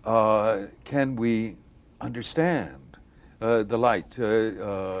can we understand the light.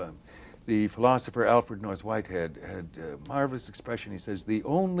 The philosopher Alfred North Whitehead had a marvelous expression. He says, the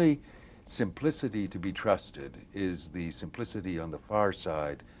only simplicity to be trusted is the simplicity on the far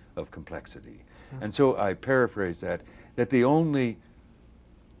side of complexity. And so I paraphrase that the only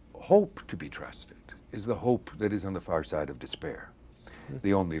hope to be trusted is the hope that is on the far side of despair.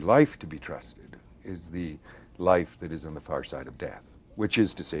 The only life to be trusted is the life that is on the far side of death, which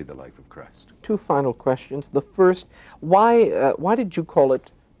is to say the life of Christ. Two final questions. The first, why did you call it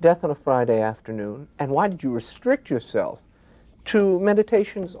Death on a Friday Afternoon, and why did you restrict yourself to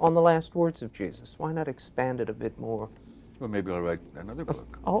meditations on the last words of Jesus? Why not expand it a bit more? Well, maybe I'll write another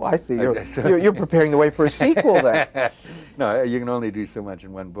book. Oh, I see. You're preparing the way for a sequel then. No, you can only do so much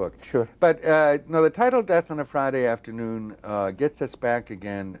in one book. Sure. But no, the title "Death on a Friday Afternoon" gets us back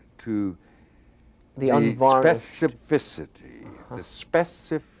again to the specificity, the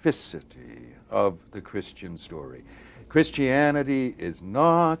specificity of the Christian story. Christianity is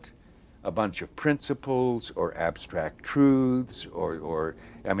not a bunch of principles or abstract truths or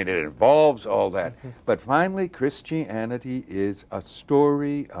I mean, it involves all that. But finally, Christianity is a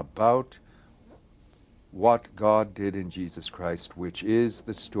story about what God did in Jesus Christ, which is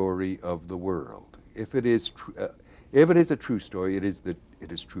the story of the world. If it is If it is a true story, it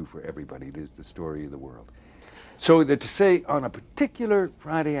is true for everybody. It is the story of the world. So that to say on a particular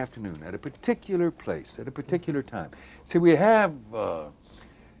Friday afternoon, at a particular place, at a particular time. See, we have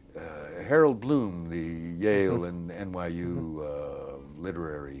Harold Bloom, the Yale and NYU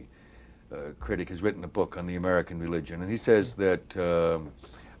literary critic, has written a book on the American religion, and he says that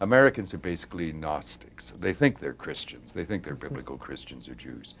Americans are basically Gnostics. They think they're Christians. They think they're biblical Christians or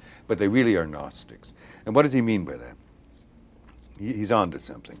Jews, but they really are Gnostics. And what does he mean by that? He's on to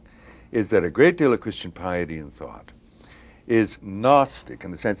something. Is that a great deal of Christian piety and thought is Gnostic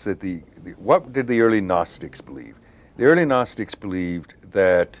in the sense that what did the early Gnostics believe? The early Gnostics believed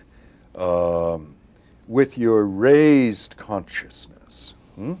that with your raised consciousness,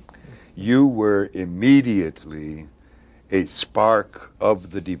 you were immediately a spark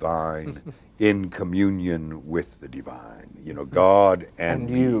of the divine in communion with the divine. You know, God and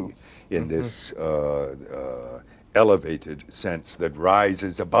you in this elevated sense that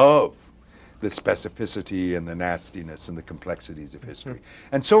rises above the specificity and the nastiness and the complexities of history.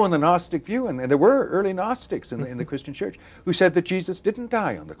 And so in the Gnostic view, and there were early Gnostics in the Christian church who said that Jesus didn't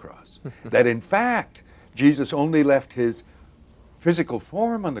die on the cross, that in fact Jesus only left his physical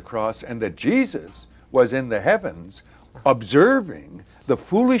form on the cross, and that Jesus was in the heavens observing the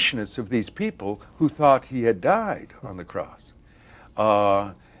foolishness of these people who thought he had died on the cross.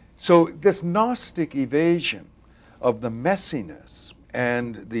 So this Gnostic evasion of the messiness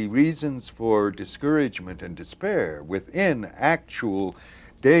and the reasons for discouragement and despair within actual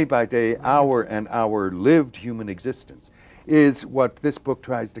day-by-day, hour-and-hour lived human existence is what this book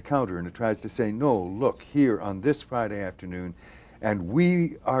tries to counter, and it tries to say, no, look, here on this Friday afternoon, and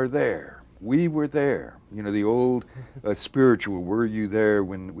we are there. We were there. You know, the old spiritual, were you there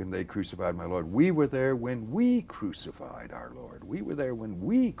when they crucified my Lord? We were there when we crucified our Lord. We were there when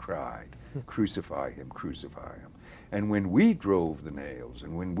we cried, crucify him, crucify him. And when we drove the nails,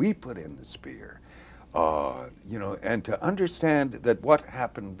 and when we put in the spear, you know, and to understand that what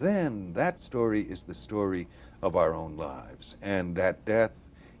happened then, that story is the story of our own lives, and that death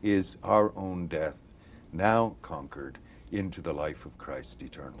is our own death, now conquered into the life of Christ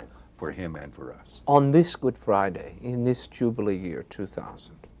eternal, for him and for us. On this Good Friday, in this Jubilee year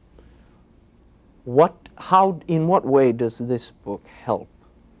 2000, in what way does this book help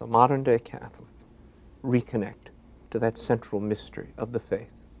the modern day Catholic reconnect to that central mystery of the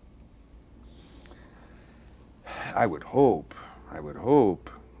faith? I would hope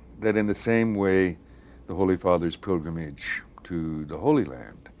that in the same way the Holy Father's pilgrimage to the Holy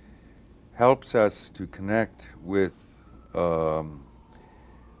Land helps us to connect with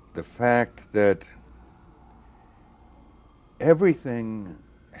the fact that everything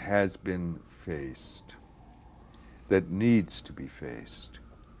has been faced that needs to be faced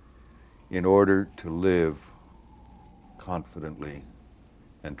in order to live confidently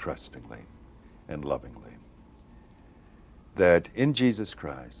and trustingly and lovingly. That in Jesus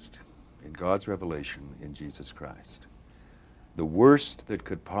Christ, in God's revelation in Jesus Christ, the worst that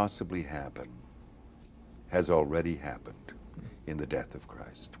could possibly happen has already happened in the death of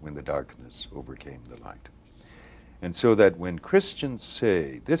Christ, when the darkness overcame the light. And so that when Christians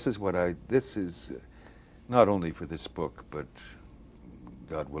say, this is not only for this book, but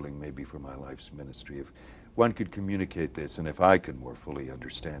God willing, maybe for my life's ministry, if one could communicate this, and if I could more fully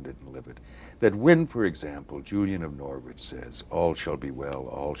understand it and live it, that when, for example, Julian of Norwich says, all shall be well,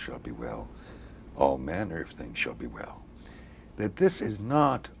 all shall be well, all manner of things shall be well, that this is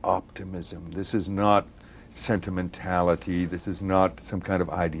not optimism, this is not sentimentality, this is not some kind of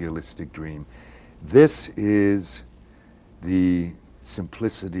idealistic dream. This is the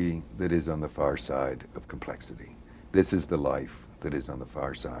simplicity that is on the far side of complexity. This is the life that is on the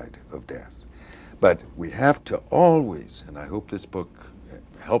far side of death. But we have to always, and I hope this book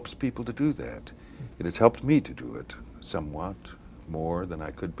helps people to do that, it has helped me to do it somewhat more than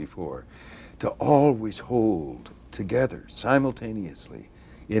I could before, to always hold together simultaneously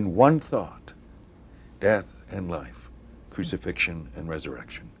in one thought, death and life, crucifixion and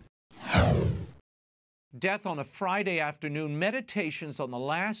resurrection. Death on a Friday Afternoon, Meditations on the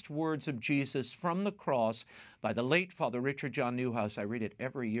Last Words of Jesus from the Cross by the late Father Richard John Neuhaus. I read it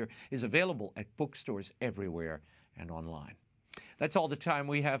every year. Is available at bookstores everywhere and online. That's all the time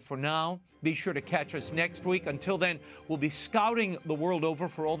we have for now. Be sure to catch us next week. Until then, we'll be scouting the world over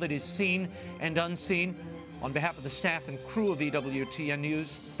for all that is seen and unseen. On behalf of the staff and crew of EWTN News,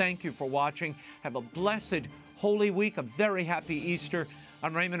 thank you for watching. Have a blessed Holy Week, a very happy Easter.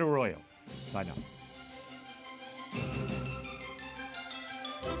 I'm Raymond Arroyo. Bye now.